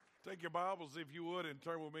Take your Bibles, if you would, and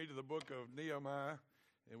turn with me to the book of Nehemiah,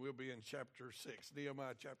 and we'll be in chapter 6.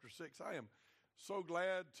 Nehemiah chapter 6. I am so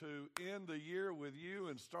glad to end the year with you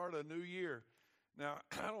and start a new year. Now,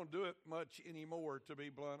 I don't do it much anymore, to be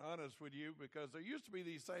blunt honest with you, because there used to be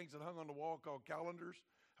these things that hung on the wall called calendars.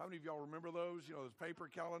 How many of y'all remember those? You know, those paper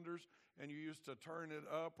calendars, and you used to turn it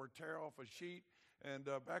up or tear off a sheet. And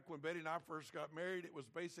back when Betty and I first got married, it was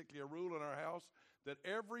basically a rule in our house that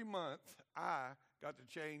every month I got to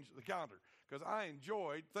change the calendar because I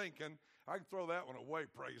enjoyed thinking, I can throw that one away,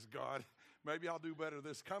 praise God. Maybe I'll do better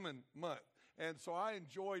this coming month. And so I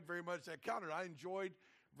enjoyed very much that calendar. I enjoyed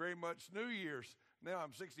very much New Year's. Now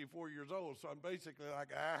I'm 64 years old, so I'm basically like,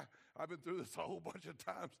 I've been through this a whole bunch of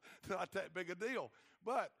times. Not that big a deal.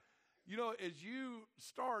 But you know, as you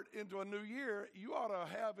start into a new year, you ought to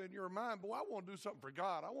have in your mind, boy, I want to do something for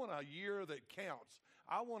God. I want a year that counts.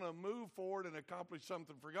 I want to move forward and accomplish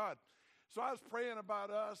something for God. So I was praying about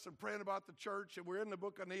us and praying about the church, and we're in the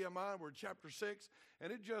book of Nehemiah. We're in chapter 6,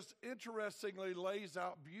 and it just interestingly lays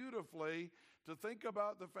out beautifully to think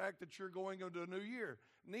about the fact that you're going into a new year.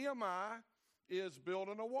 Nehemiah is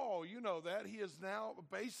building a wall. You know that. He has now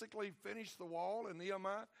basically finished the wall in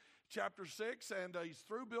Nehemiah chapter 6, and he's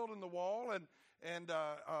through building the wall, and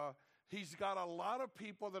he's got a lot of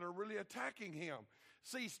people that are really attacking him.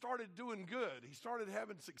 See, he started doing good. He started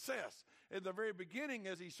having success. In the very beginning,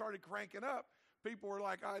 as he started cranking up, people were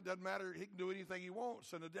like, it doesn't matter. He can do anything he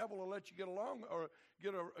wants, and the devil will let you get along or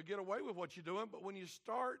get away with what you're doing. But when you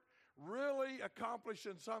start really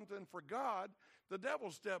accomplishing something for God, the devil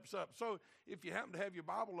steps up. So if you happen to have your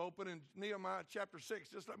Bible open in Nehemiah chapter 6,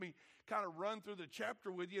 just let me kind of run through the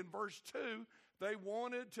chapter with you. In verse 2, they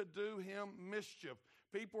wanted to do him mischief.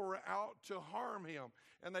 People were out to harm him,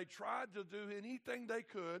 and they tried to do anything they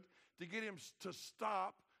could to get him to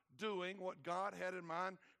stop doing what God had in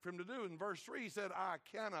mind for him to do. In verse 3, he said, I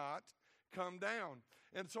cannot come down.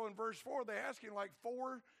 And so in verse 4, they asked him like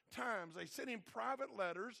 4 times. They sent him private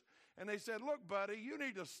letters, and they said, look, buddy, you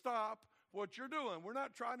need to stop what you're doing. We're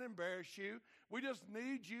not trying to embarrass you. We just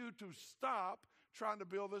need you to stop trying to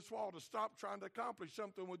build this wall, to stop trying to accomplish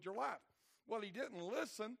something with your life. Well, he didn't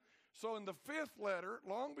listen. So in the 5th letter,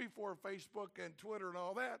 long before Facebook and Twitter and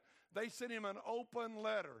all that, they sent him an open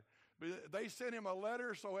letter. They sent him a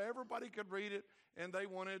letter so everybody could read it, and they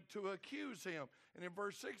wanted to accuse him. And in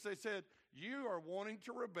verse 6, they said, you are wanting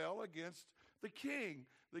to rebel against the king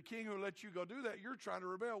who let you go do that. You're trying to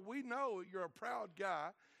rebel. We know you're a proud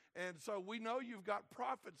guy, and so we know you've got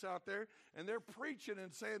prophets out there, and they're preaching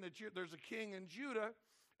and saying that there's a king in Judah.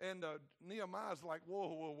 And Nehemiah's like,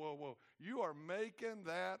 whoa. You are making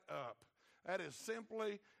that up. That is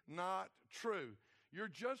simply not true. You're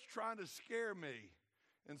just trying to scare me.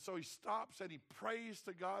 And so he stops and he prays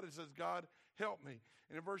to God and says, God, help me.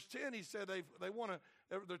 And in verse 10, he said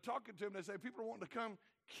they're talking to him. They say, people are wanting to come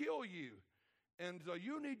kill you. And so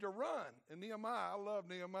you need to run. And Nehemiah, I love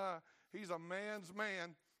Nehemiah. He's a man's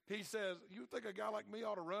man. He says, you think a guy like me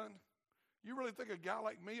ought to run? You really think a guy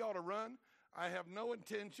like me ought to run? I have no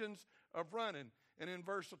intentions of running. And in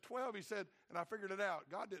verse 12, he said, and I figured it out.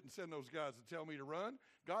 God didn't send those guys to tell me to run.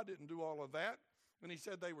 God didn't do all of that. And he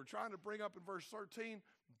said they were trying to bring up in verse 13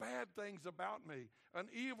 bad things about me, an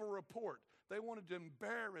evil report. They wanted to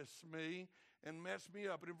embarrass me and mess me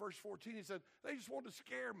up. And in verse 14, he said, they just wanted to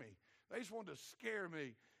scare me. They just wanted to scare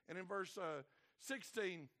me. And in verse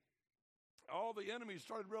 16, all the enemies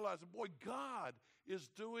started realizing, boy, God is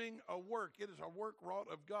doing a work. It is a work wrought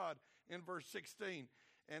of God in verse 16.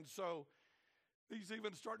 And so he's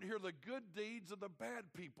even starting to hear the good deeds of the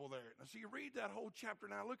bad people there. Now, so you read that whole chapter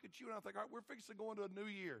now, I look at you and I think, all right, we're fixing to go into a new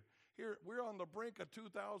year. Here, we're on the brink of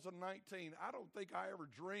 2019. I don't think I ever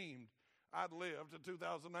dreamed I'd live to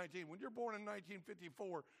 2019. When you're born in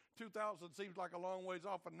 1954, 2000 seems like a long ways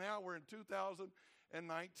off, and now we're in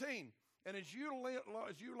 2019. And as you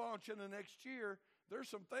launch in the next year, there's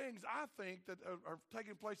some things I think that are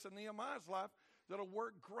taking place in Nehemiah's life that'll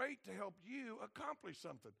work great to help you accomplish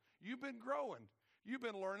something. You've been growing. You've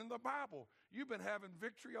been learning the Bible. You've been having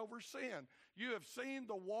victory over sin. You have seen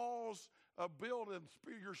the walls build in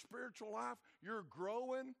your spiritual life. You're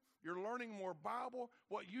growing. You're learning more Bible.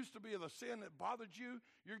 What used to be the sin that bothered you,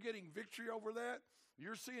 you're getting victory over that.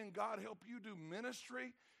 You're seeing God help you do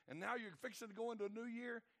ministry. And now you're fixing to go into a new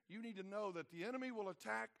year. You need to know that the enemy will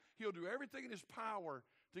attack. He'll do everything in his power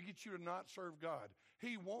to get you to not serve God.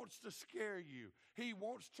 He wants to scare you. He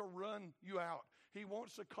wants to run you out. He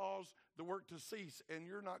wants to cause the work to cease, and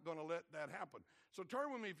you're not going to let that happen. So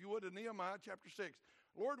turn with me, if you would, to Nehemiah chapter 6.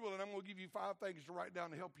 Lord willing, I'm going to give you 5 things to write down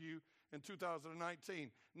to help you in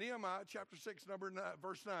 2019. Nehemiah chapter 6,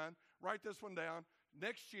 verse 9. Write this one down.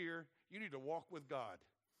 Next year, you need to walk with God.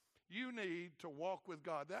 You need to walk with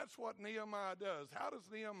God. That's what Nehemiah does. How does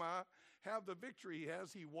Nehemiah have the victory he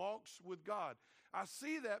has? He walks with God. I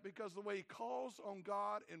see that because the way he calls on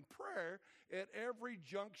God in prayer at every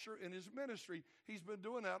juncture in his ministry. He's been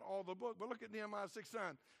doing that all the book. But look at Nehemiah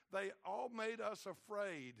 6:9. They all made us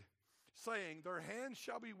afraid, saying, their hands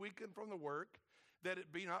shall be weakened from the work, that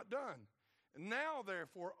it be not done. Now,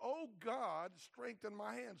 therefore, O God, strengthen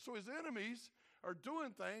my hands. So his enemies are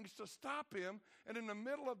doing things to stop him. And in the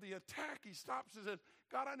middle of the attack, he stops and says,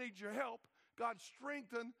 God, I need your help. God,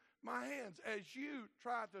 strengthen my hands as you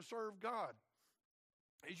try to serve God.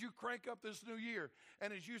 As you crank up this new year,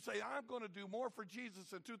 and as you say, I'm going to do more for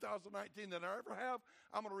Jesus in 2019 than I ever have.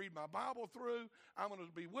 I'm going to read my Bible through. I'm going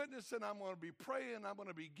to be witnessing. I'm going to be praying. I'm going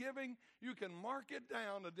to be giving. You can mark it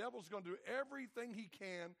down. The devil's going to do everything he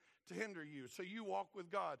can to hinder you. So you walk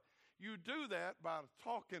with God. You do that by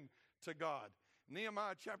talking to God.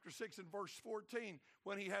 Nehemiah chapter 6 and verse 14,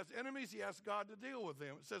 when he has enemies, he asks God to deal with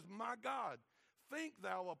them. It says, my God, think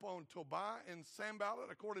thou upon Tobiah and Sanballat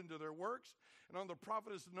according to their works, and on the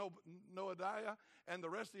prophetess Noadiah and the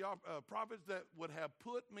rest of the prophets that would have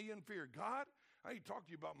put me in fear. God, I need to talk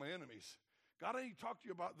to you about my enemies. God, I need to talk to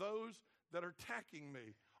you about those that are attacking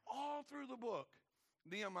me. All through the book,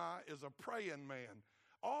 Nehemiah is a praying man.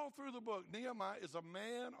 All through the book, Nehemiah is a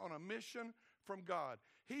man on a mission from God.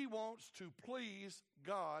 He wants to please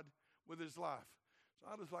God with his life. So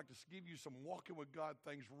I'd just like to give you some walking with God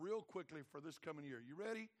things real quickly for this coming year. You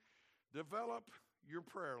ready? Develop your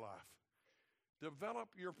prayer life. Develop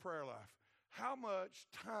your prayer life. How much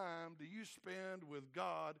time do you spend with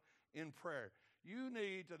God in prayer? You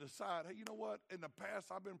need to decide, hey, you know what? In the past,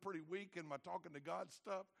 I've been pretty weak in my talking to God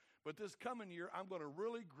stuff, but this coming year, I'm going to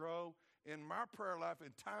really grow in my prayer life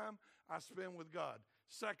and time I spend with God.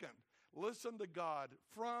 Second, listen to God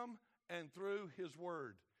from and through his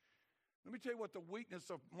word. Let me tell you what the weakness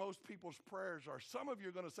of most people's prayers are. Some of you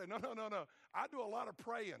are going to say, no. I do a lot of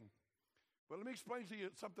praying. But let me explain to you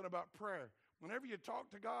something about prayer. Whenever you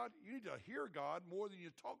talk to God, you need to hear God more than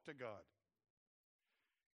you talk to God.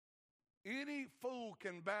 Any fool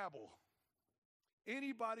can babble.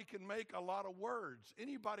 Anybody can make a lot of words.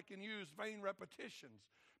 Anybody can use vain repetitions.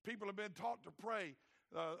 People have been taught to pray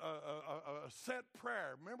a set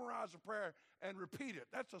prayer, memorize a prayer, and repeat it.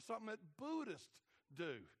 That's something that Buddhists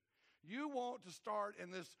do. You want to start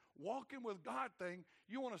in this walking with God thing.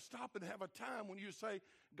 You want to stop and have a time when you say,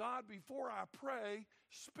 God, before I pray,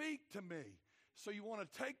 speak to me. So you want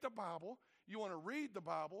to take the Bible, you want to read the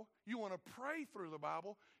Bible, you want to pray through the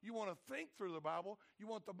Bible, you want to think through the Bible, you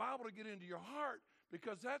want the Bible to get into your heart,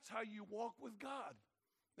 because that's how you walk with God.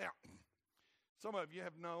 Now, some of you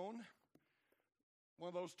have known one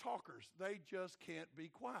of those talkers. They just can't be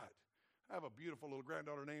quiet. I have a beautiful little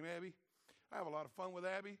granddaughter named Abby. I have a lot of fun with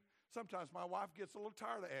Abby. Sometimes my wife gets a little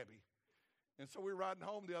tired of Abby. And so we were riding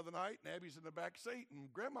home the other night, and Abby's in the back seat,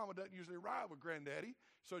 and Grandmama doesn't usually ride with Granddaddy,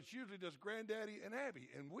 so it's usually just Granddaddy and Abby.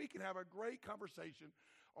 And we can have a great conversation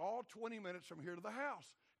all 20 minutes from here to the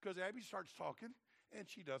house, because Abby starts talking, and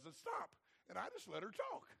she doesn't stop. And I just let her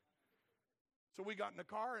talk. So we got in the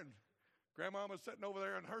car, and Grandmama's sitting over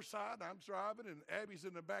there on her side, and I'm driving, and Abby's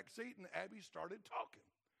in the back seat, and Abby started talking.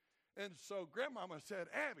 And so Grandmama said,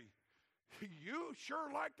 Abby, you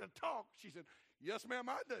sure like to talk. She said, yes, ma'am,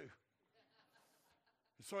 I do.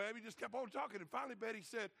 So Abby just kept on talking, and finally Betty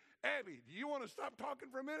said, Abby, do you want to stop talking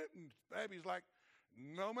for a minute? And Abby's like,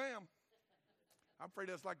 no, ma'am. I'm afraid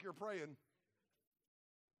that's like you're praying.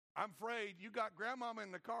 I'm afraid you got Grandmama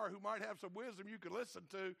in the car who might have some wisdom you could listen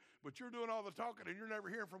to, but you're doing all the talking and you're never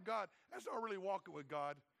hearing from God. That's not really walking with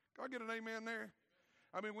God. Can I get an amen there?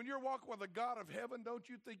 I mean, when you're walking with the God of heaven, don't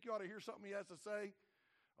you think you ought to hear something he has to say?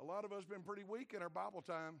 A lot of us have been pretty weak in our Bible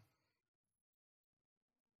time.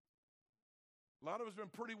 A lot of us have been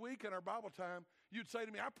pretty weak in our Bible time. You'd say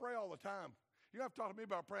to me, I pray all the time. You don't have to talk to me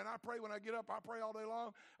about praying. I pray when I get up. I pray all day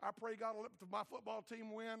long. I pray God will let my football team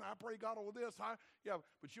win. I pray God will this. Yeah,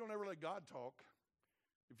 but you don't ever let God talk.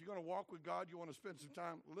 If you're going to walk with God, you want to spend some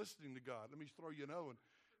time listening to God. Let me throw you another one.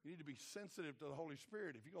 You need to be sensitive to the Holy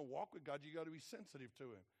Spirit. If you're going to walk with God, you got to be sensitive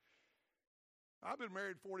to him. I've been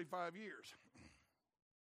married 45 years.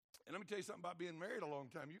 And let me tell you something about being married a long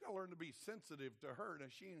time. You got to learn to be sensitive to her. Now,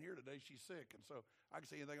 she ain't here today. She's sick. And so I can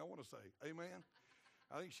say anything I want to say. Amen?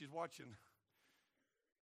 I think she's watching.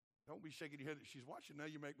 Don't be shaking your head that she's watching. Now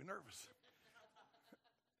you make me nervous.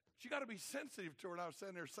 You got to be sensitive to her. And I was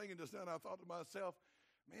sitting there singing just now, and I thought to myself,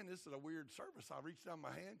 man, this is a weird service. I reached down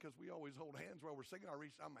my hand, because we always hold hands while we're singing. I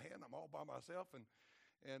reached down my hand. I'm all by myself. And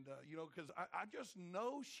you know, because I just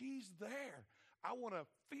know she's there. I want to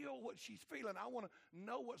feel what she's feeling. I want to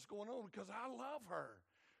know what's going on, because I love her.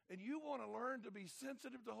 and you want to learn to be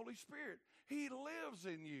sensitive to the Holy Spirit. He lives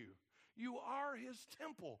in you. You are his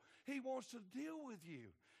temple. He wants to deal with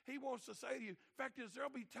you. He wants to say to you, in fact, there'll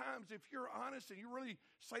be times if you're honest and you really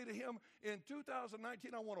say to him, in 2019,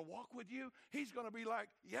 I want to walk with you. He's going to be like,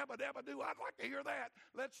 yabba dabba doo, I'd like to hear that.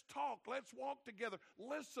 Let's talk. Let's walk together.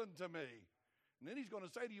 Listen to me. And then he's going to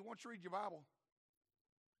say to you, why don't you read your Bible?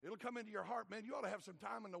 It'll come into your heart, man, you ought to have some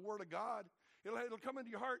time in the Word of God. It'll come into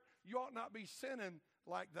your heart, you ought not be sinning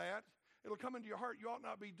like that. It'll come into your heart, you ought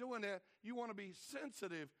not be doing that. You want to be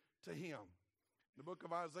sensitive to him. The book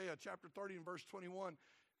of Isaiah, chapter 30 and verse 21,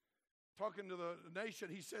 talking to the nation,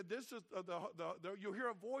 he said, this is you'll hear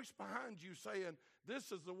a voice behind you saying,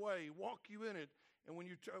 this is the way, walk you in it. And when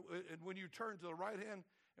you turn to the right hand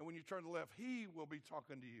and when you turn to the left, he will be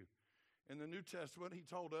talking to you. In the New Testament, he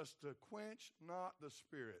told us to quench not the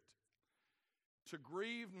Spirit, to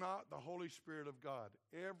grieve not the Holy Spirit of God.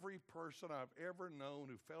 Every person I've ever known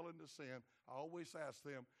who fell into sin, I always ask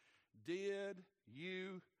them, did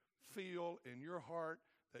you feel in your heart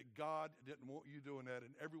that God didn't want you doing that?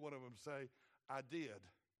 And every one of them say, I did,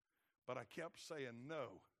 but I kept saying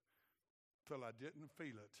no till I didn't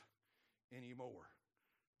feel it anymore.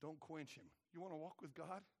 Don't quench him. You want to walk with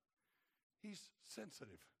God? He's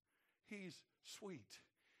sensitive. He's sweet.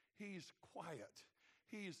 He's quiet.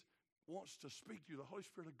 He wants to speak to you, the Holy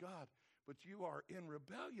Spirit of God, but you are in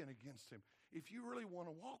rebellion against him. If you really want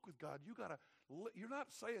to walk with God, you're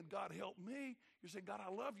not saying, God, help me. You're saying, God,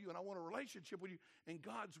 I love you, and I want a relationship with you, and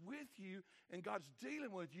God's with you, and God's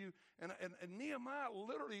dealing with you. And Nehemiah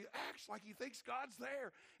literally acts like he thinks God's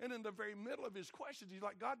there. And in the very middle of his questions, he's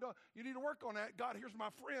like, God, you need to work on that. God, here's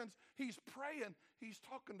my friends. He's praying. He's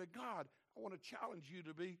talking to God. I want to challenge you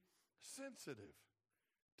to be sensitive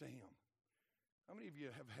to him. How many of you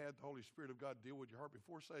have had the Holy Spirit of God deal with your heart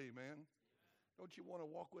before? Say amen. Don't you want to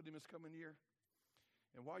walk with him this coming year?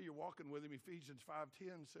 And while you're walking with him, Ephesians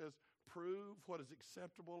 5:10 says, prove what is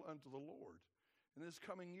acceptable unto the Lord. And this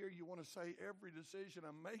coming year, you want to say every decision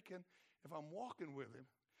I'm making, if I'm walking with him,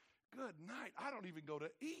 good night. I don't even go to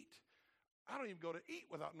eat. I don't even go to eat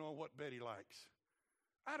without knowing what Betty likes.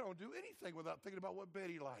 I don't do anything without thinking about what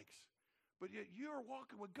Betty likes. But yet you're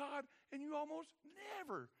walking with God and you almost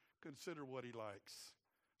never consider what he likes.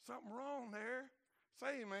 Something wrong there.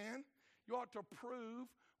 Say amen. You ought to prove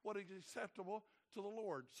what is acceptable to the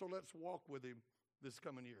Lord. So let's walk with him this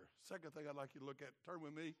coming year. Second thing I'd like you to look at, turn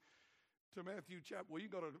with me to Matthew chapter. Well, you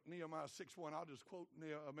go to Nehemiah 6:1. I'll just quote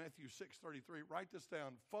Matthew 6:33. Write this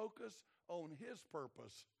down. Focus on his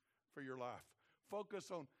purpose for your life. Focus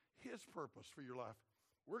on his purpose for your life.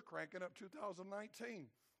 We're cranking up 2019.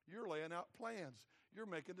 You're laying out plans. You're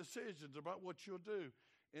making decisions about what you'll do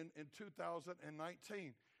in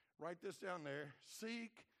 2019. Write this down there.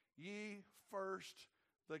 Seek ye first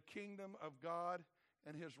the kingdom of God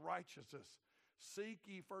and his righteousness. Seek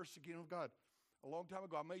ye first the kingdom of God. A long time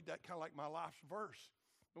ago, I made that kind of like my life's verse.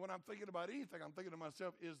 And when I'm thinking about anything, I'm thinking to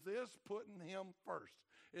myself, is this putting him first?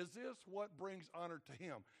 Is this what brings honor to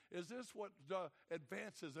him? Is this what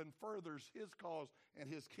advances and furthers his cause and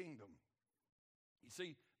his kingdom? You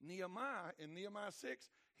see, Nehemiah, in Nehemiah 6,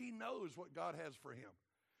 he knows what God has for him.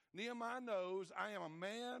 Nehemiah knows, I am a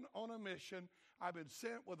man on a mission. I've been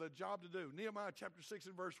sent with a job to do. Nehemiah chapter 6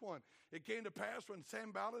 and verse 1. It came to pass when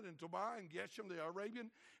Sanballat and Tobiah and Geshem the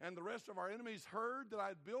Arabian and the rest of our enemies heard that I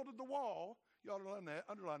had builded the wall. You ought to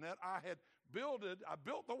underline that. I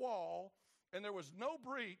built the wall, and there was no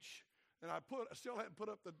breach, and I still hadn't put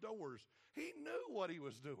up the doors. He knew what he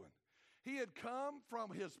was doing. He had come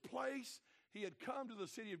from his place. He had come to the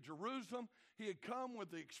city of Jerusalem. He had come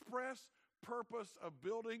with the express purpose of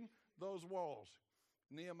building those walls.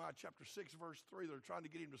 Nehemiah chapter 6, verse 3, they're trying to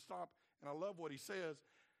get him to stop, and I love what he says.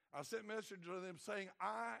 I sent message to them saying,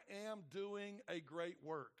 I am doing a great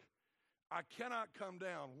work. I cannot come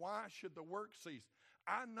down. Why should the work cease?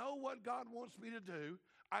 I know what God wants me to do.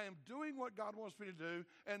 I am doing what God wants me to do,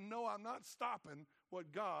 and no, I'm not stopping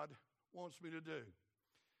what God wants me to do.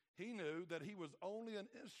 He knew that he was only an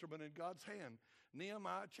instrument in God's hand.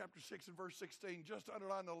 Nehemiah chapter 6 and verse 16, just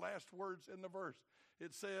underline the last words in the verse.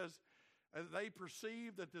 It says, they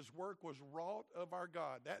perceived that this work was wrought of our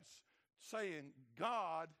God. That's saying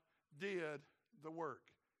God did the work.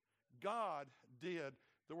 God did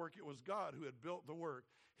the work. It was God who had built the work.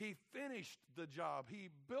 He finished the job. He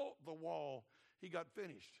built the wall. He got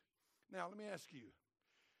finished. Now, let me ask you,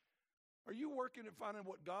 are you working at finding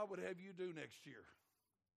what God would have you do next year?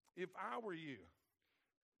 If I were you,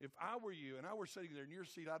 and I were sitting there in your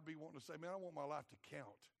seat, I'd be wanting to say, man, I want my life to count.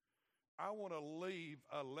 I want to leave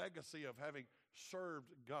a legacy of having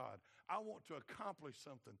served God. I want to accomplish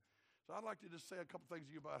something. So I'd like to just say a couple things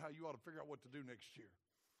to you about how you ought to figure out what to do next year.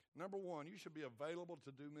 Number one, you should be available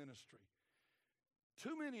to do ministry.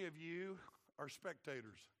 Too many of you are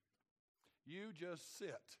spectators. You just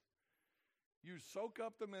sit. You soak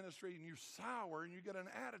up the ministry and you sour and you get an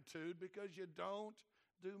attitude because you don't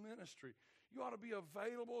do ministry. You ought to be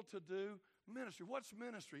available to do ministry. What's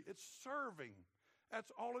ministry? It's serving.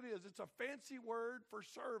 That's all it is. It's a fancy word for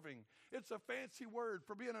serving. It's a fancy word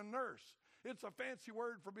for being a nurse. It's a fancy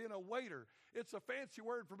word for being a waiter. It's a fancy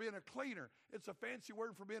word for being a cleaner. It's a fancy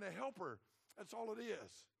word for being a helper. That's all it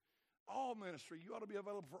is. All ministry. You ought to be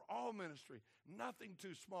available for all ministry. Nothing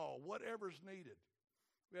too small. Whatever's needed.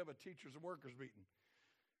 We have a teachers and workers meeting.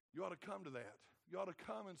 You ought to come to that. You ought to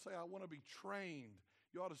come and say, I want to be trained.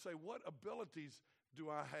 You ought to say, what abilities do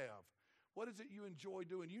I have? What is it you enjoy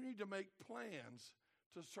doing? You need to make plans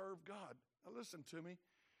to serve God. Now listen to me.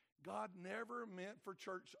 God never meant for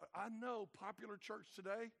church. I know popular church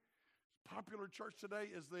today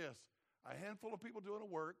is this. A handful of people doing a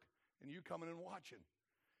work and you coming and watching.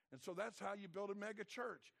 And so that's how you build a mega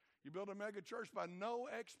church. You build a mega church by no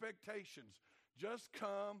expectations. Just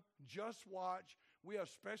come, just watch. We have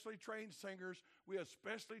specially trained singers. We have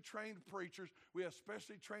specially trained preachers. We have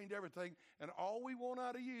specially trained everything. And all we want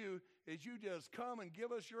out of you is you just come and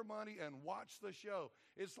give us your money and watch the show.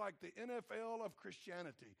 It's like the NFL of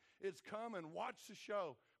Christianity. It's come and watch the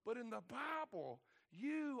show. But in the Bible,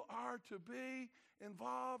 you are to be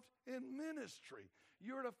involved in ministry.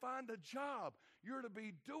 You're to find a job. You're to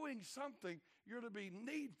be doing something. You're to be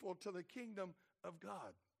needful to the kingdom of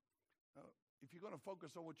God. If you're going to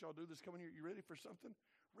focus on what y'all do this coming year, you ready for something?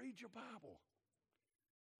 Read your Bible.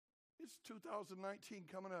 It's 2019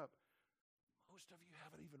 coming up. Most of you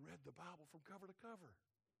haven't even read the Bible from cover to cover.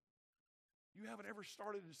 You haven't ever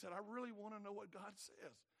started and said, I really want to know what God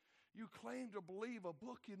says. You claim to believe a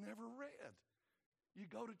book you never read. You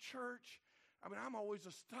go to church. I mean, I'm always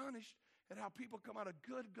astonished at how people come out of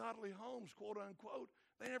good, godly homes, quote unquote.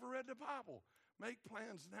 They never read the Bible. Make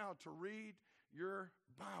plans now to read your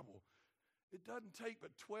Bible. It doesn't take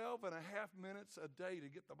but 12 and a half minutes a day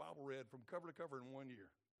to get the Bible read from cover to cover in 1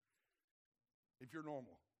 year, if you're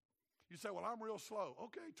normal. You say, well, I'm real slow.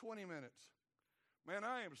 Okay, 20 minutes. Man,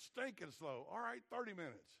 I am stinking slow. All right, 30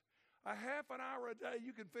 minutes. A half an hour a day,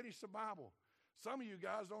 you can finish the Bible. Some of you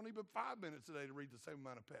guys don't even 5 minutes a day to read the same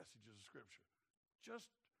amount of passages of Scripture.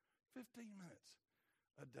 Just 15 minutes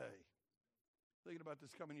a day. Thinking about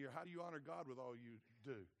this coming year, how do you honor God with all you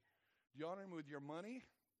do? Do you honor Him with your money?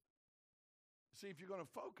 See, if you're going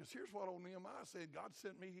to focus, here's what old Nehemiah said. God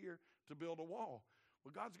sent me here to build a wall.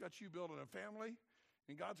 Well, God's got you building a family,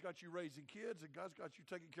 and God's got you raising kids, and God's got you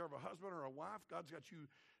taking care of a husband or a wife. God's got you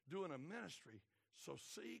doing a ministry. So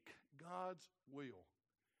seek God's will.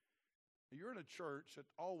 You're in a church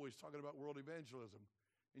that's always talking about world evangelism,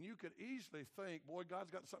 and you could easily think, boy,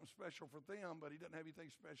 God's got something special for them, but He doesn't have anything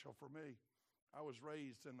special for me. I was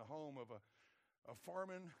raised in the home of a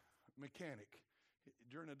farming mechanic.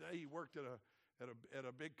 During the day, he worked at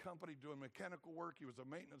a big company doing mechanical work. He was a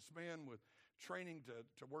maintenance man with training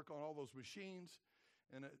to work on all those machines.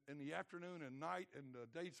 And in the afternoon and night and the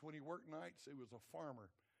days when he worked nights, he was a farmer.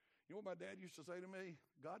 You know what my dad used to say to me?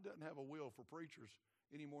 God doesn't have a will for preachers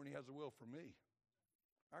any more than He has a will for me.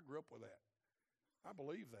 I grew up with that. I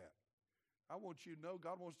believe that. I want you to know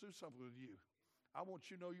God wants to do something with you. I want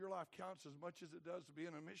you to know your life counts as much as it does to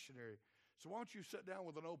being a missionary. So why don't you sit down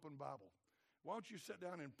with an open Bible? Why don't you sit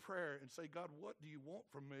down in prayer and say, God, what do you want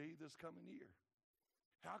from me this coming year?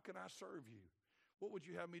 How can I serve you? What would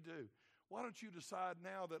you have me do? Why don't you decide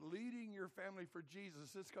now that leading your family for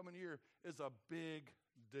Jesus this coming year is a big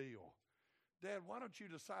deal? Dad, why don't you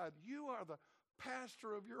decide you are the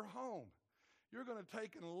pastor of your home? You're going to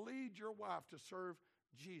take and lead your wife to serve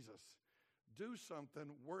Jesus. Do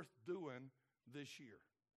something worth doing this year.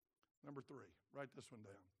 Number 3, write this one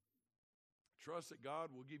down. Trust that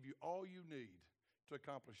God will give you all you need to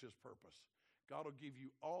accomplish His purpose. God will give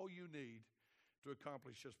you all you need to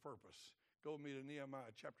accomplish His purpose. Go with me to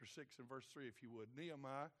Nehemiah chapter 6 and verse 3 if you would.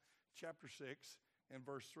 Nehemiah chapter 6 and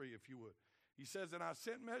verse 3 if you would. He says, and I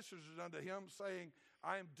sent messengers unto him saying,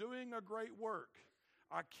 I am doing a great work.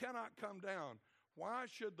 I cannot come down. Why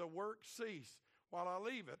should the work cease while I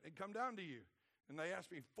leave it and come down to you? And they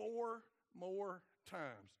asked me 4 more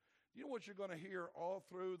times. You know what you're going to hear all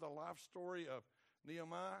through the life story of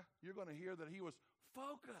Nehemiah? You're going to hear that he was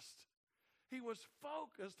focused. He was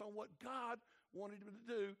focused on what God wanted him to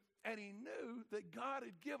do, and he knew that God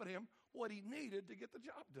had given him what he needed to get the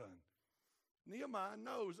job done. Nehemiah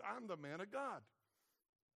knows I'm the man of God.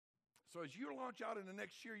 So as you launch out in the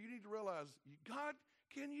next year, you need to realize God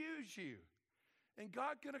can use you, and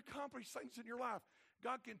God can accomplish things in your life.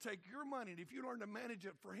 God can take your money, and if you learn to manage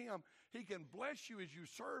it for him, he can bless you as you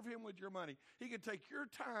serve him with your money. He can take your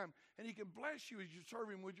time, and he can bless you as you serve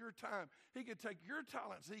him with your time. He can take your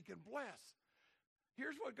talents, and he can bless.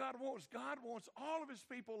 Here's what God wants. God wants all of his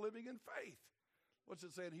people living in faith. What's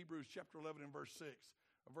it say in Hebrews chapter 11 and verse 6?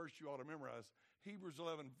 A verse you ought to memorize. Hebrews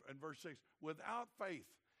 11 and verse 6. Without faith,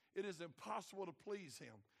 it is impossible to please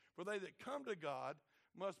him. For they that come to God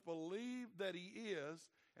must believe that he is,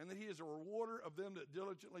 and that he is a rewarder of them that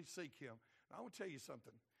diligently seek him. Now, I want to tell you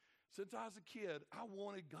something. Since I was a kid, I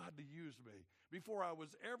wanted God to use me. Before I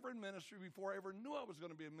was ever in ministry, before I ever knew I was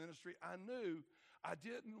going to be in ministry, I knew I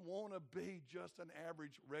didn't want to be just an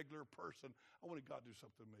average, regular person. I wanted God to do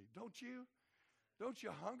something to me. Don't you? Don't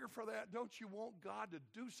you hunger for that? Don't you want God to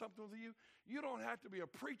do something with you? You don't have to be a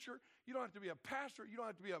preacher. You don't have to be a pastor. You don't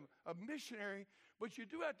have to be a missionary. But you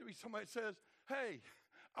do have to be somebody that says, hey,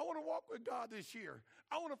 I want to walk with God this year.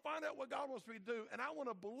 I want to find out what God wants me to do, and I want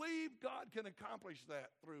to believe God can accomplish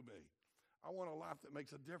that through me. I want a life that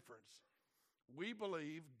makes a difference. We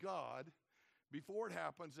believe God before it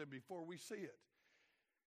happens and before we see it.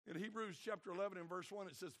 In Hebrews chapter 11 and verse 1,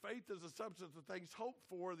 it says, faith is the substance of things hoped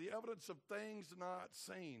for, the evidence of things not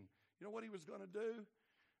seen. You know what he was going to do?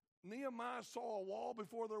 Nehemiah saw a wall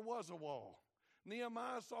before there was a wall.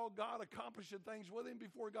 Nehemiah saw God accomplishing things with him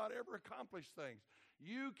before God ever accomplished things.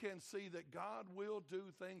 You can see that God will do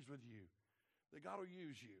things with you, that God will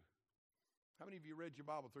use you. How many of you read your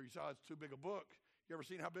Bible through? You saw it's too big a book. You ever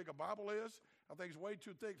seen how big a Bible is? I think it's way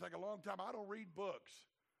too thick. It's like a long time. I don't read books.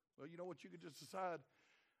 Well, you know what? You could just decide,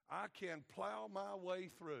 I can plow my way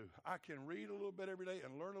through. I can read a little bit every day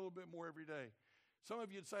and learn a little bit more every day. Some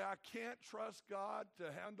of you would say, I can't trust God to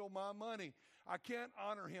handle my money. I can't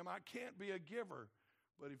honor him. I can't be a giver.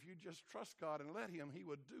 But if you just trust God and let him, he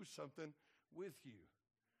would do something with you.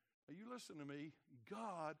 Now, you listen to me.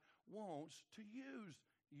 God wants to use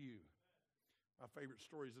you. My favorite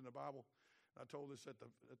stories in the Bible, I told this at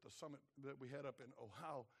the summit that we had up in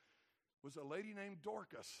Ohio, was a lady named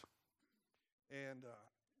Dorcas. And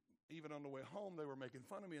even on the way home, they were making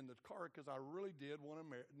fun of me in the car because I really did want to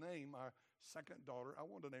name my second daughter. I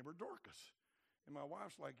wanted to name her Dorcas. And my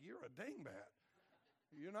wife's like, you're a dingbat.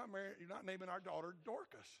 You're not naming our daughter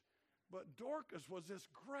Dorcas. But Dorcas was this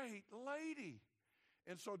great lady.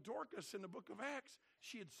 And so Dorcas in the book of Acts,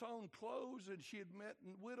 she had sewn clothes and she had met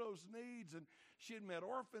widows' needs and she had met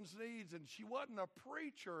orphans' needs, and she wasn't a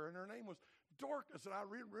preacher, and her name was Dorcas. And I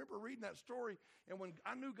remember reading that story, and when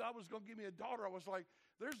I knew God was going to give me a daughter, I was like,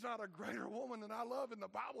 there's not a greater woman than I love in the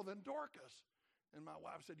Bible than Dorcas. And my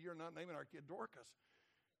wife said, you're not naming our kid Dorcas.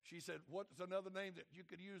 She said, what's another name that you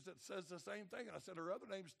could use that says the same thing? And I said, her other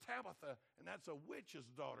name's Tabitha, and that's a witch's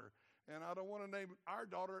daughter. And I don't want to name our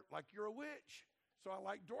daughter like you're a witch. So I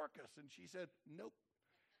like Dorcas. And she said, nope.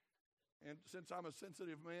 And since I'm a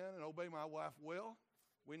sensitive man and obey my wife well,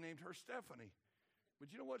 we named her Stephanie.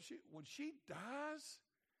 But you know what? When she dies,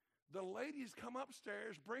 the ladies come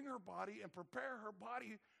upstairs, bring her body, and prepare her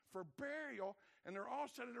body for burial. And they're all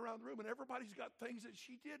sitting around the room, and everybody's got things that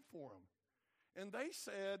she did for them. And they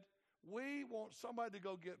said, we want somebody to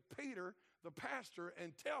go get Peter, the pastor,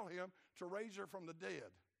 and tell him to raise her from the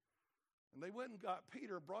dead. And they went and got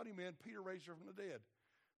Peter, brought him in. Peter raised her from the dead.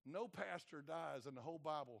 No pastor dies in the whole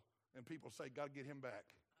Bible, and people say, got to get him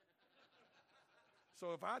back.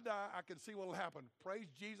 So if I die, I can see what will happen. Praise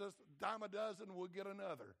Jesus, dime a dozen, we'll get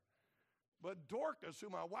another. But Dorcas, who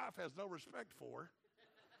my wife has no respect for,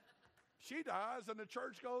 she dies and the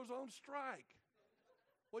church goes on strike.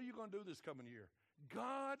 What are you going to do this coming year?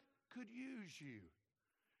 God could use you.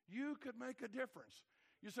 You could make a difference.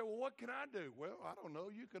 You say, well, what can I do? Well, I don't know.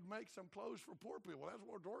 You could make some clothes for poor people. That's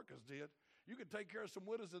what Dorcas did. You could take care of some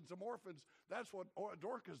widows and some orphans. That's what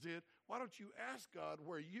Dorcas did. Why don't you ask God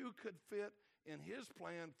where you could fit in his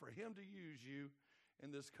plan for him to use you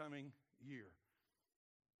in this coming year?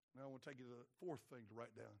 Now I want to take you to the fourth thing to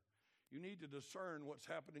write down. You need to discern what's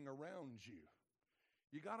happening around you.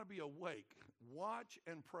 You got to be awake. Watch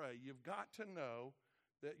and pray. You've got to know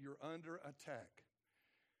that you're under attack.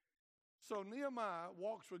 So Nehemiah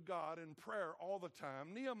walks with God in prayer all the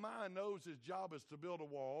time. Nehemiah knows his job is to build a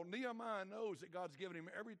wall. Nehemiah knows that God's given him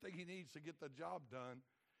everything he needs to get the job done.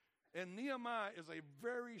 And Nehemiah is a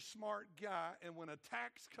very smart guy, and when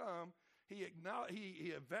attacks come, he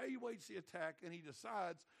evaluates the attack, and he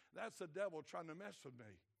decides that's the devil trying to mess with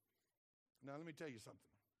me. Now, let me tell you something.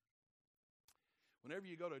 Whenever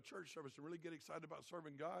you go to a church service and really get excited about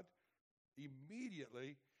serving God,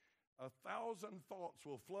 immediately 1,000 thoughts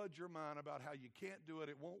will flood your mind about how you can't do it,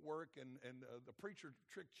 it won't work, and the preacher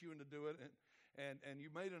tricked you into doing it, and you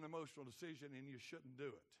made an emotional decision and you shouldn't do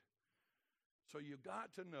it. So you've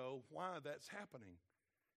got to know why that's happening.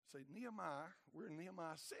 Say, Nehemiah, we're in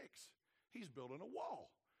Nehemiah 6. He's building a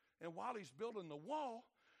wall. And while he's building the wall,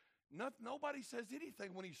 nobody says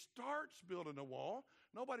anything when he starts building a wall.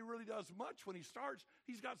 Nobody really does much when he starts.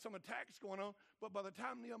 He's got some attacks going on. But by the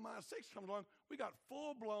time Nehemiah 6 comes along, we got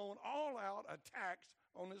full-blown, all-out attacks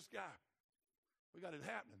on this guy. We got it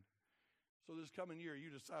happening. So this coming year, you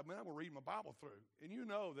decide, man, I'm going to read my Bible through. And you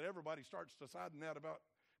know that everybody starts deciding that about,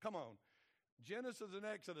 come on, Genesis and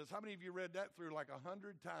Exodus. How many of you read that through like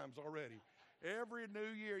 100 times already? Every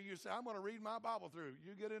new year you say, I'm going to read my Bible through.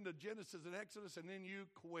 You get into Genesis and Exodus and then you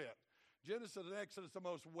quit. Genesis and Exodus, the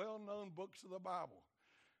most well-known books of the Bible.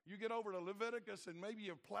 You get over to Leviticus and maybe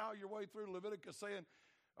you plow your way through Leviticus saying,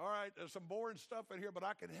 all right, there's some boring stuff in here, but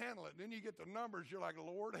I can handle it. And then you get the numbers, you're like,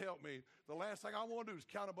 Lord, help me. The last thing I want to do is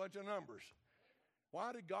count a bunch of numbers.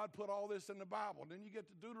 Why did God put all this in the Bible? And then you get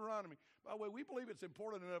to Deuteronomy. By the way, we believe it's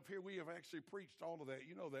important enough here. We have actually preached all of that.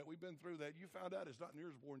 You know that. We've been through that. You found out it's not near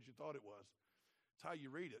as boring as you thought it was. It's how you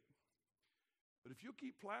read it. But if you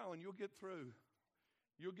keep plowing, you'll get through.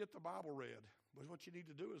 You'll get the Bible read. But what you need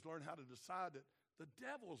to do is learn how to decide that the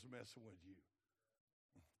devil's messing with you.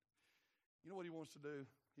 You know what he wants to do?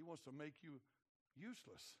 He wants to make you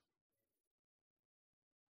useless.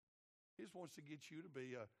 He just wants to get you to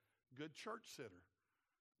be a good church sitter.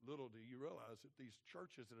 Little do you realize that these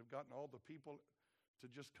churches that have gotten all the people to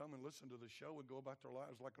just come and listen to the show and go about their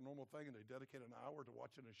lives like a normal thing, and they dedicate an hour to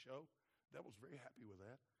watching a show, the devil's very happy with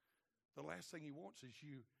that. The last thing he wants is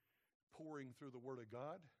you pouring through the Word of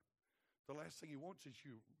God. The last thing he wants is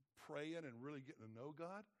you praying and really getting to know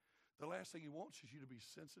God. The last thing he wants is you to be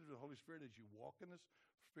sensitive to the Holy Spirit as you walk in this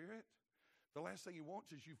Spirit. The last thing he wants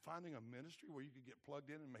is you finding a ministry where you can get plugged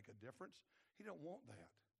in and make a difference. He don't want that.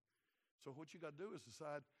 So what you got to do is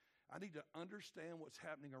decide, I need to understand what's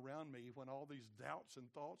happening around me when all these doubts and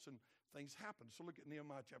thoughts and things happen. So look at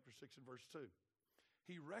Nehemiah chapter 6 and verse 2.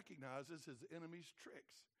 He recognizes his enemy's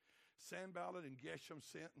tricks. Sanballat and Geshem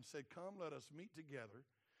sent and said, come, let us meet together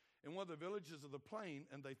in one of the villages of the plain,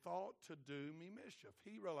 and they thought to do me mischief.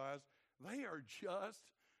 He realized they are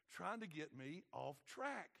just trying to get me off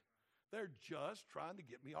track. They're just trying to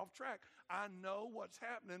get me off track. I know what's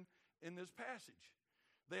happening in this passage.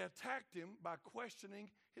 They attacked him by questioning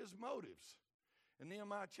his motives. In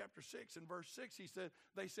Nehemiah chapter 6 and verse 6,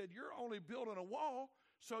 they said, you're only building a wall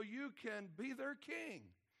so you can be their king.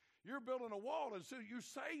 You're building a wall, and so you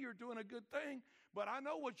say you're doing a good thing, but I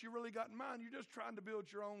know what you really got in mind. You're just trying to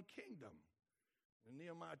build your own kingdom. In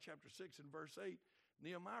Nehemiah chapter 6 and verse 8,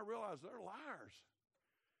 Nehemiah realized they're liars.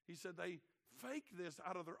 He said they fake this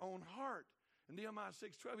out of their own heart. In Nehemiah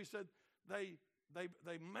 6:12, he said they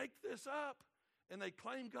make this up, and they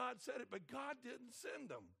claim God said it, but God didn't send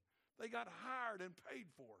them. They got hired and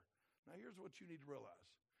paid for. Now, here's what you need to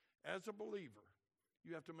realize. As a believer,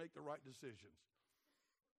 you have to make the right decisions.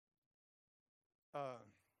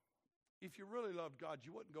 If you really love God,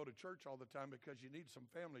 you wouldn't go to church all the time because you need some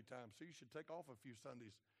family time. So you should take off a few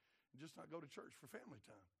Sundays and just not go to church for family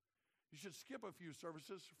time. You should skip a few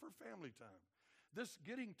services for family time. This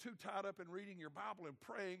getting too tied up in reading your Bible and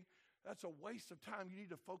praying, that's a waste of time. You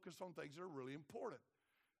need to focus on things that are really important.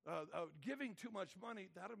 Giving too much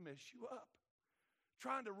money, that'll mess you up.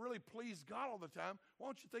 Trying to really please God all the time, why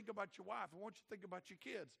don't you think about your wife and why don't you think about your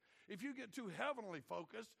kids? If you get too heavenly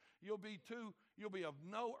focused, you'll be of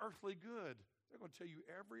no earthly good. They're going to tell you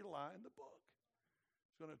every lie in the book.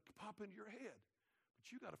 It's going to pop into your head. But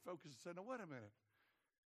you got to focus and say, no, wait a minute.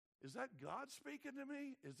 Is that God speaking to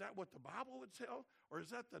me? Is that what the Bible would tell? Or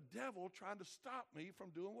is that the devil trying to stop me from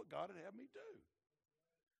doing what God would have me do?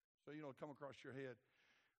 So, come across your head,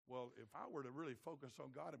 well, if I were to really focus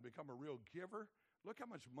on God and become a real giver, look how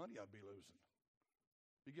much money I'd be losing.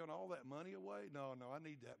 Be giving all that money away? No, I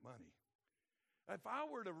need that money. If I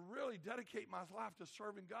were to really dedicate my life to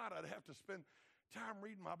serving God, I'd have to spend time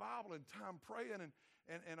reading my Bible and time praying,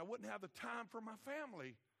 and I wouldn't have the time for my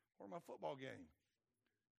family or my football game.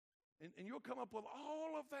 And you'll come up with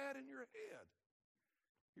all of that in your head.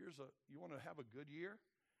 You want to have a good year?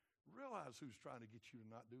 Realize who's trying to get you to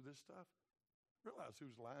not do this stuff. Realize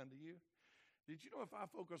who's lying to you. Did you know if I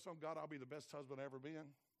focus on God, I'll be the best husband I've ever been?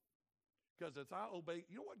 Because if I obey,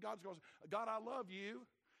 you know what God's going to say? God, I love you,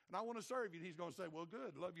 and I want to serve you. And he's going to say, well,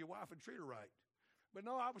 good, love your wife and treat her right. But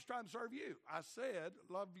no, I was trying to serve you. I said,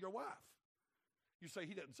 love your wife. You say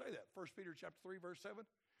he didn't say that. 1 Peter chapter 3, verse 7.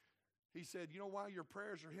 He said, you know why your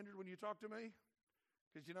prayers are hindered when you talk to me?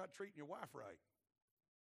 Because you're not treating your wife right.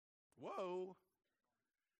 Whoa.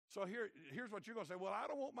 So here's what you're going to say. Well, I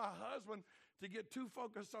don't want my husband to get too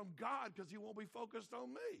focused on God because he won't be focused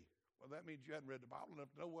on me. Well, that means you hadn't read the Bible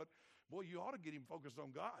enough to know what, boy, you ought to get him focused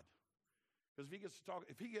on God. Because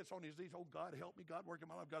if he gets on his knees, oh, God, help me, God, work in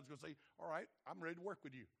my life, God's going to say, all right, I'm ready to work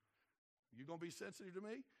with you. You going to be sensitive to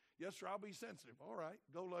me? Yes, sir, I'll be sensitive. All right,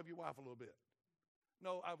 go love your wife a little bit.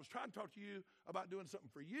 No, I was trying to talk to you about doing something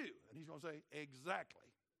for you. And he's going to say, exactly.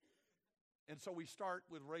 And so we start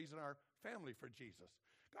with raising our family for Jesus.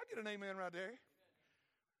 Can I get an amen right there?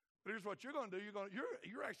 But here's what you're going to do.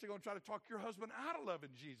 You're actually going to try to talk your husband out of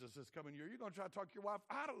loving Jesus this coming year. You're going to try to talk your wife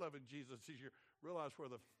out of loving Jesus this year. Realize where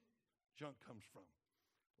the junk comes from.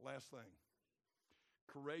 Last thing.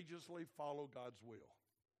 Courageously follow God's will.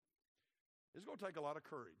 It's going to take a lot of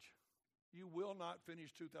courage. You will not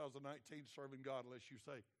finish 2019 serving God unless you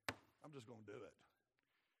say, I'm just going to do it.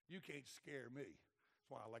 You can't scare me. That's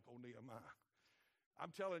why I like old Nehemiah.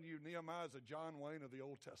 I'm telling you, Nehemiah is a John Wayne of the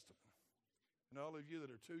Old Testament. And all of you that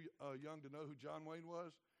are too young to know who John Wayne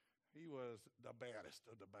was, he was the baddest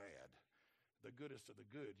of the bad, the goodest of the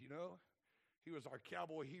good, you know? He was our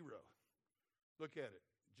cowboy hero. Look at it,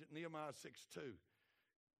 Nehemiah 6:2.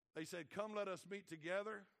 They said, come, let us meet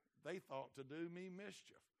together. They thought to do me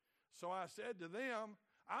mischief. So I said to them,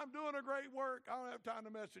 I'm doing a great work. I don't have time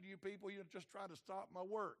to mess with you people. You're just trying to stop my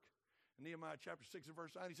work. In Nehemiah chapter 6 and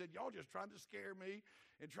verse 9, he said, y'all just trying to scare me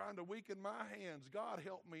and trying to weaken my hands. God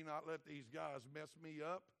help me not let these guys mess me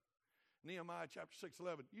up. Nehemiah chapter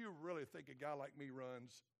 6:11, you really think a guy like me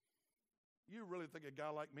runs? You really think a guy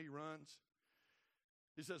like me runs?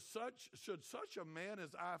 He says, should such a man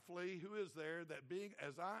as I flee, who is there that being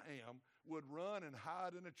as I am would run and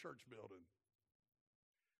hide in a church building?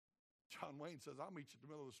 John Wayne says, I'll meet you at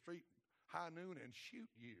the middle of the street high noon and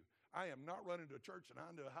shoot you. I am not running to a church and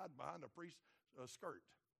hiding behind a priest's skirt.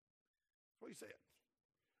 That's what he said.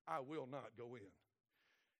 I will not go in.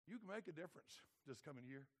 You can make a difference this coming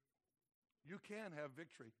year. You can have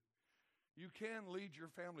victory. You can lead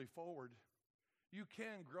your family forward. You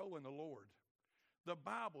can grow in the Lord. The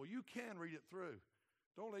Bible, you can read it through.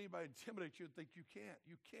 Don't let anybody intimidate you and think you can't.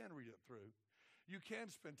 You can read it through. You can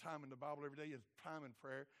spend time in the Bible every day, time in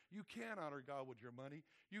prayer. You can honor God with your money.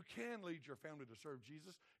 You can lead your family to serve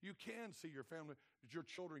Jesus. You can see your family, your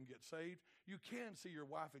children get saved. You can see your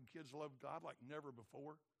wife and kids love God like never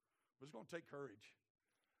before. But it's going to take courage.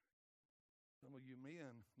 Some of you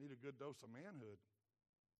men need a good dose of manhood.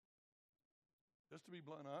 Just to be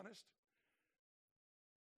blunt honest,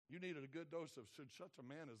 you needed a good dose of, should such a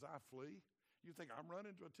man as I flee? You think I'm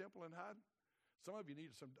running to a temple and hiding? Some of you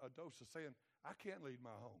need a dose of saying, I can't leave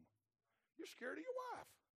my home. You're scared of your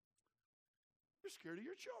wife. You're scared of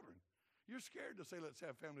your children. You're scared to say, let's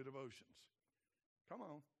have family devotions. Come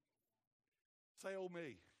on. Say, oh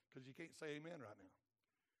me, because you can't say amen right now.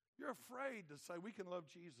 You're afraid to say, we can love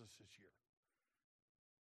Jesus this year.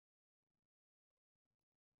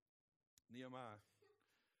 Nehemiah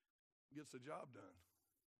gets the job done.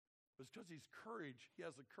 It's because he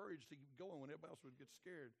has the courage to keep going when everybody else would get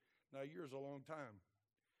scared. Now, a year is a long time.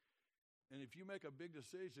 And if you make a big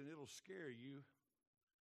decision, it'll scare you.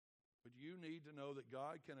 But you need to know that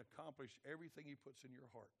God can accomplish everything he puts in your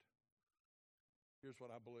heart. Here's what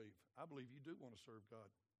I believe. I believe you do want to serve God.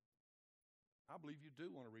 I believe you do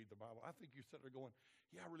want to read the Bible. I think you sit there going,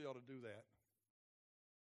 yeah, I really ought to do that.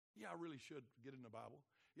 Yeah, I really should get in the Bible.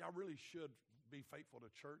 Yeah, I really should be faithful to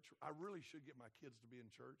church. I really should get my kids to be in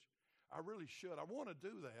church. I really should. I want to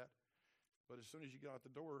do that. But as soon as you get out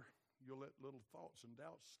the door, you'll let little thoughts and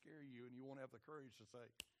doubts scare you, and you won't have the courage to say,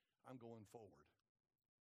 I'm going forward.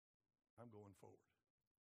 I'm going forward.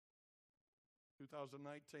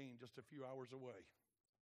 2019, just a few hours away.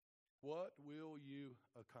 What will you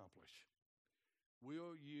accomplish?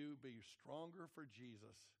 Will you be stronger for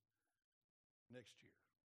Jesus next year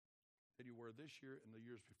than you were this year and the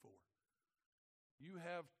years before? You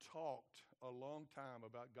have talked a long time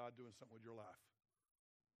about God doing something with your life.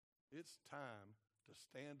 It's time to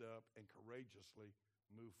stand up and courageously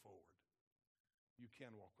move forward. You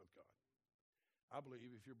can walk with God. I believe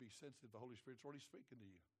if you'll be sensitive, the Holy Spirit's already speaking to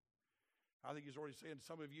you. I think he's already saying,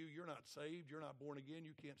 some of you, you're not saved, you're not born again,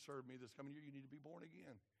 you can't serve me this coming year, you need to be born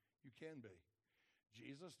again. You can be.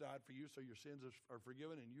 Jesus died for you so your sins are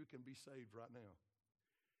forgiven and you can be saved right now.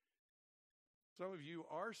 Some of you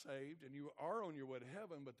are saved and you are on your way to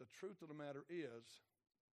heaven, but the truth of the matter is,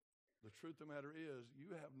 you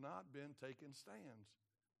have not been taking stands.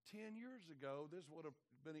 10 years ago, this would have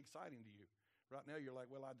been exciting to you. Right now, you're like,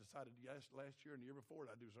 well, I decided last year and the year before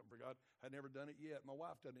I'd do something for God. I'd never done it yet. My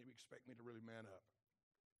wife doesn't even expect me to really man up.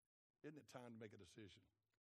 Isn't it time to make a decision?